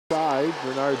side,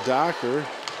 Bernard Docker.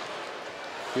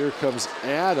 Here comes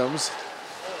Adams.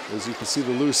 As you can see,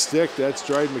 the loose stick, that's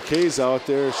Dryden McKay's out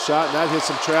there. Shot, and that hits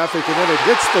some traffic, and then it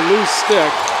hits the loose stick.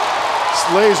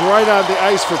 Lays right on the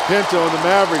ice for Pinto, and the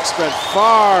Mavericks spent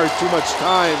far too much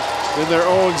time in their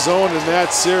own zone in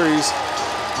that series.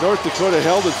 North Dakota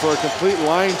held it for a complete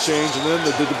line change, and then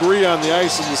the debris on the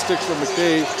ice and the stick from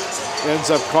McKay ends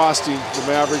up costing the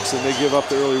Mavericks, and they give up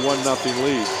the early 1-0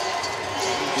 lead.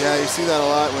 Yeah, you see that a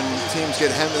lot when teams get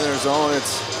hemmed in their zone.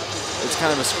 It's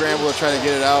kind of a scramble to try to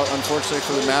get it out. Unfortunately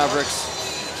for the Mavericks,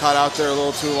 caught out there a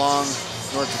little too long.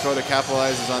 North Dakota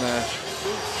capitalizes on a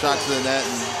shot to the net,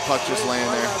 and puck just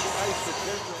laying there.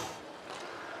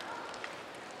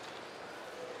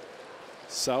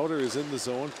 Souter is in the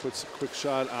zone, puts a quick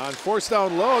shot on, forced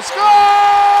down low, score!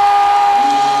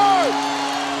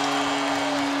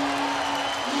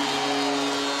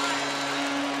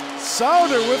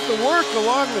 Souter with the work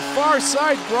along the far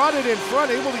side, brought it in front,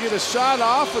 able to get a shot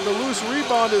off, and the loose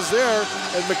rebound is there,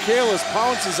 and Michaelis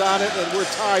pounces on it, and we're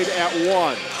tied at 1.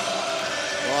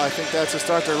 Well, I think that's the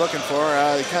start they're looking for.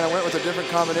 They kind of went with a different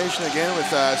combination again with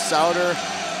Souter,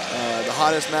 the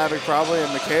hottest Maverick probably,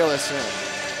 and Michaelis.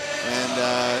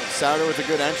 And Souter with a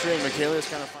good entry, and Michaelis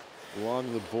kind of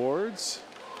along the boards.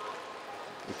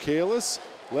 Michaelis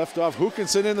left off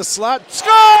Hookinson in the slot. Score!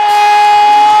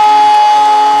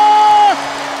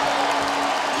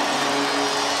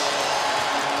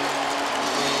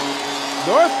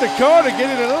 North Dakota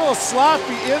getting a little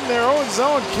sloppy in their own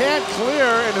zone, can't clear,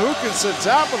 and Hookinson,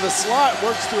 top of the slot,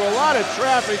 works through a lot of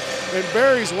traffic and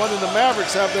buries one, and the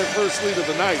Mavericks have their first lead of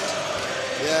the night.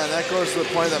 Yeah, and that goes to the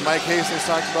point that Mike Hastings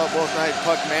talked about both night,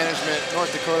 puck management.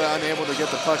 North Dakota unable to get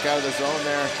the puck out of the zone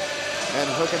there. And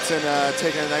Hookinson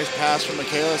taking a nice pass from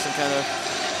Michaelis and kind of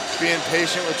being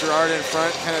patient with Girard in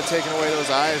front, kind of taking away those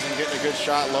eyes and getting a good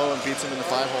shot low and beats him in the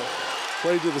 5-hole.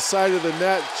 Played to the side of the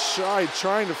net,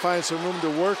 trying to find some room to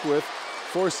work with.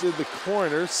 Forced in the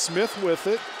corner, Smith with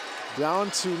it. Down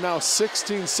to now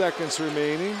 16 seconds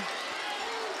remaining.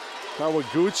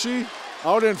 Kawaguchi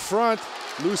out in front.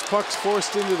 Loose puck's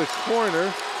forced into the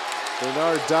corner.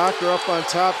 Bernard Docker up on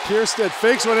top. Kierstead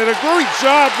fakes one, and a great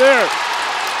job there.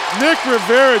 Nick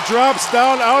Rivera drops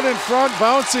down out in front,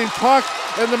 bouncing puck,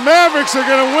 and the Mavericks are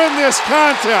going to win this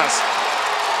contest.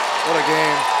 What a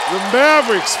game. The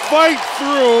Mavericks fight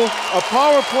through a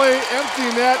power play, empty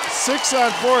net,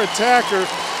 6-on-4 attacker,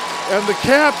 and the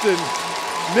captain,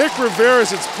 Nick Rivera,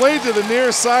 it's played to the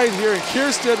near side here, and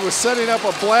Kierstead was setting up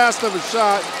a blast of a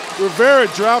shot. Rivera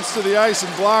drops to the ice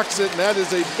and blocks it, and that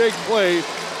is a big play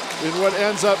in what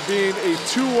ends up being a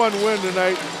 2-1 win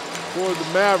tonight for the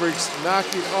Mavericks,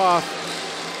 knocking off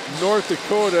North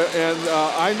Dakota. And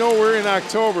I know we're in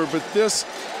October, but this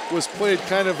was played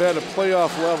kind of at a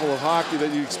playoff level of hockey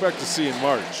that you expect to see in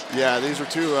March. Yeah, these were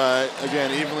two,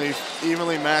 again,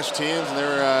 evenly matched teams, and they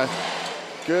were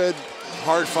good,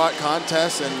 hard-fought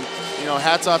contests. And, you know,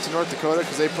 hats off to North Dakota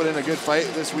because they put in a good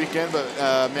fight this weekend, but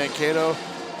Mankato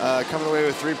coming away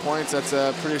with 3 points, that's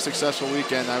a pretty successful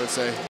weekend, I would say.